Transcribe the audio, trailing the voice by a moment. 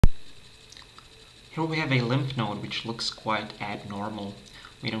Here we have a lymph node which looks quite abnormal.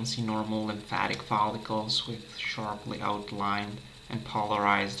 We don't see normal lymphatic follicles with sharply outlined and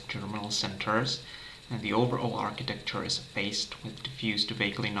polarized germinal centers, and the overall architecture is faced with diffuse to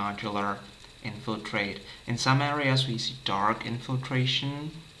vaguely nodular infiltrate. In some areas we see dark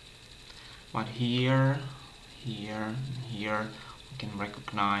infiltration, but here, and here we can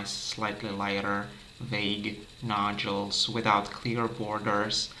recognize slightly lighter, vague nodules without clear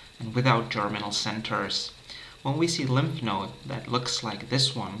borders and without germinal centers. When we see lymph node that looks like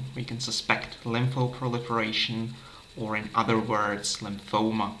this one, we can suspect lymphoproliferation, or in other words,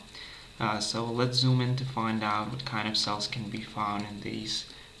 lymphoma. So let's zoom in to find out what kind of cells can be found in these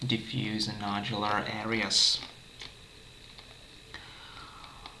diffuse and nodular areas.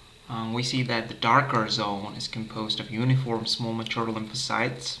 We see that the darker zone is composed of uniform small mature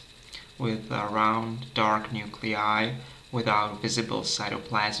lymphocytes with round dark nuclei without visible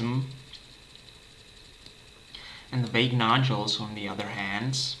cytoplasm. And the vague nodules, on the other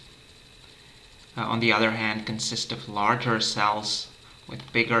hand, consist of larger cells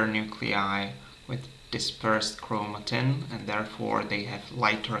with bigger nuclei with dispersed chromatin, and therefore they have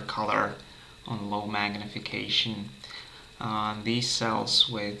lighter color on low magnification. These cells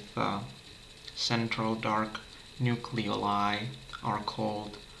with central dark nucleoli are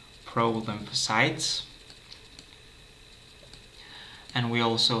called Prolymphocytes. And we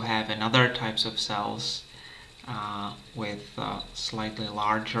also have another types of cells with slightly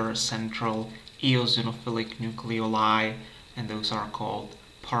larger central eosinophilic nucleoli, and those are called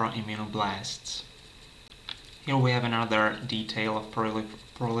paraimmunoblasts. Here we have another detail of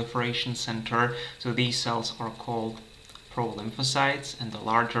proliferation center. So these cells are called prolymphocytes, and the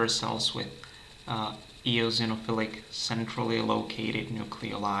larger cells with eosinophilic centrally located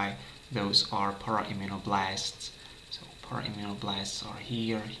nucleoli, those are paraimmunoblasts. So paraimmunoblasts are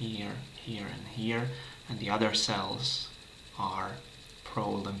here, here, here, and here, and the other cells are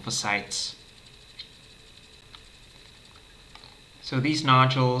prolymphocytes. So these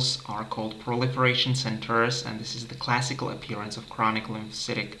nodules are called proliferation centers, and this is the classical appearance of chronic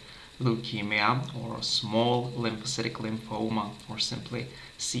lymphocytic leukemia, or small lymphocytic lymphoma, or simply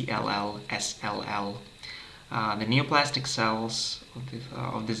CLL, SLL. The neoplastic cells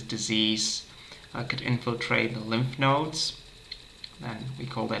of this disease could infiltrate the lymph nodes, and we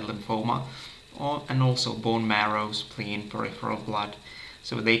call that lymphoma, and also bone marrow, spleen, peripheral blood.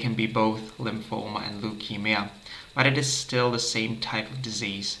 So they can be both lymphoma and leukemia, but it is still the same type of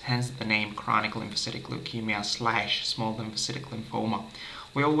disease, hence the name chronic lymphocytic leukemia / small lymphocytic lymphoma.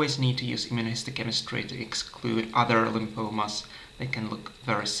 We always need to use immunohistochemistry to exclude other lymphomas that can look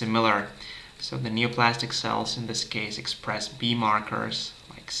very similar. So the neoplastic cells in this case express B markers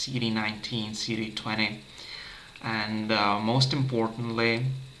like CD19, CD20, and most importantly,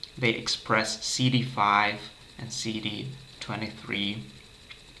 they express CD5 and CD23.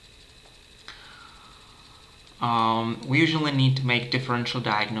 We usually need to make differential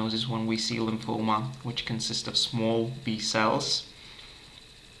diagnosis when we see lymphoma, which consists of small B cells.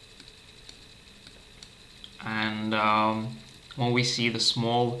 And when we see the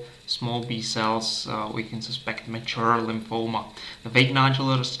small B cells, we can suspect mature lymphoma. The vague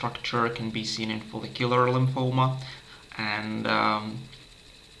nodular structure can be seen in follicular lymphoma, and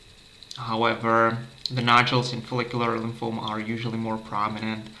however, the nodules in follicular lymphoma are usually more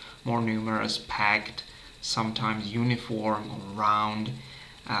prominent, more numerous, packed, sometimes uniform or round,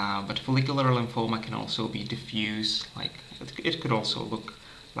 but follicular lymphoma can also be diffuse. Like it could also look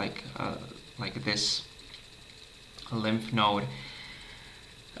like this lymph node.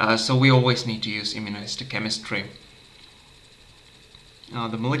 So we always need to use immunohistochemistry.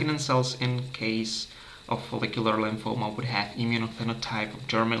 The malignant cells in case of follicular lymphoma would have immunophenotype of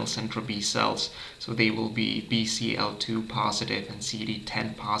germinal central B cells, so they will be BCL2 positive and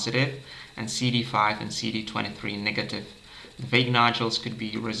CD10 positive, and CD5 and CD23 negative. The vague nodules could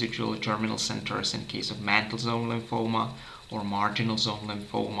be residual germinal centers in case of mantle zone lymphoma or marginal zone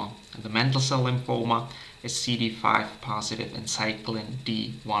lymphoma. And the mantle cell lymphoma is CD5 positive and cyclin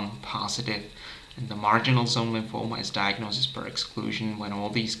D1 positive. And the marginal zone lymphoma is diagnosis per exclusion when all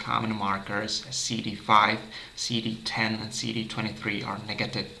these common markers, CD5, CD10, and CD23, are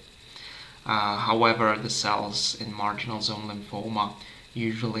negative. However, the cells in marginal zone lymphoma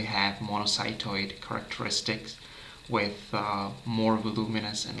usually have monocytoid characteristics with more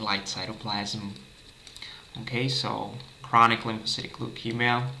voluminous and light cytoplasm. Okay, so chronic lymphocytic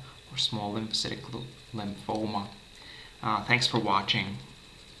leukemia or small lymphocytic lymphoma. Thanks for watching.